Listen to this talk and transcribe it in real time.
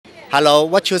Hello,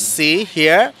 what you see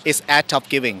here is act of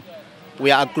giving.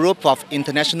 We are a group of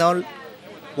international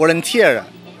volunteers.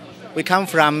 We come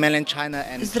from mainland China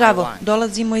and Zdravo, Taiwan.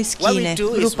 dolazimo iz Kine,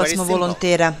 grupa smo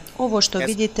volontera. Ovo što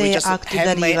vidite je akt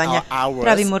darivanja.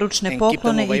 Pravimo ručne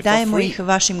poklone i dajemo ih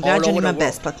vašim građanima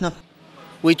besplatno.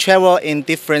 We travel in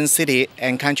different cities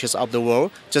and countries of the world,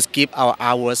 just give our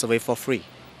hours away for free.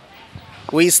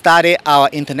 We started our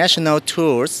international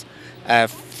tours 3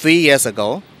 years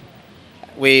ago.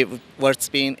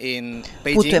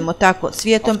 Putujemo tako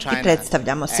svijetom i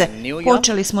predstavljamo se.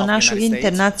 Počeli smo našu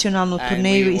internacionalnu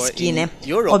turneju iz Kine.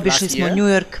 Obišli smo New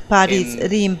York, Pariz,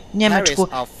 Rim, Njemačku.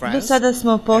 Do sada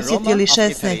smo posjetili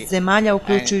 16 zemalja,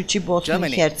 uključujući Bosnu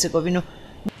i Hercegovinu.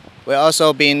 We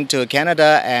also been to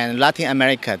Canada and Latin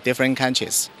America, different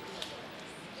countries.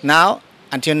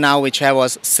 Until now, we travel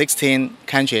 16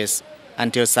 countries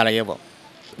until Sarajevo.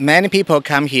 Many people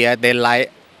come here, they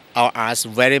like our arts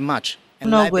very much.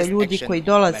 Mnogo je ljudi koji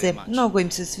dolaze, mnogo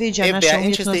im se sviđa naša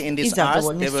umjetnost i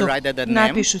zadovoljni su.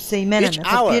 Napišu se imena na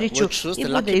papiriću i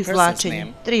bude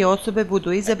izvlačenje. 3 osobe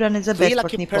budu izabrane za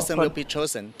besplatni poklon.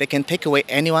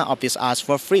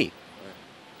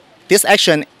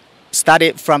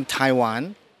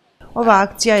 Ova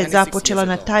akcija je započela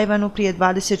na Tajvanu prije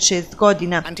 26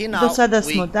 godina. Do sada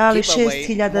smo dali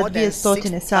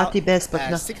 6200 sati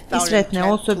besplatno i sretne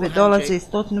osobe dolaze iz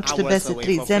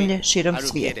 143 zemlje širom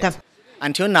svijeta.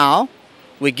 Until now,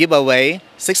 we give away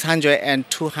 600 and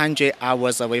 200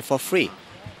 hours away for free.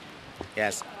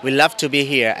 Yes, we love to be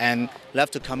here and love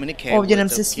to communicate. Ovdje nam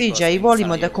se sviđa i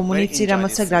volimo da komuniciramo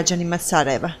sa građanima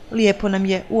Sarajeva. Lijepo nam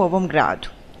je u ovom gradu.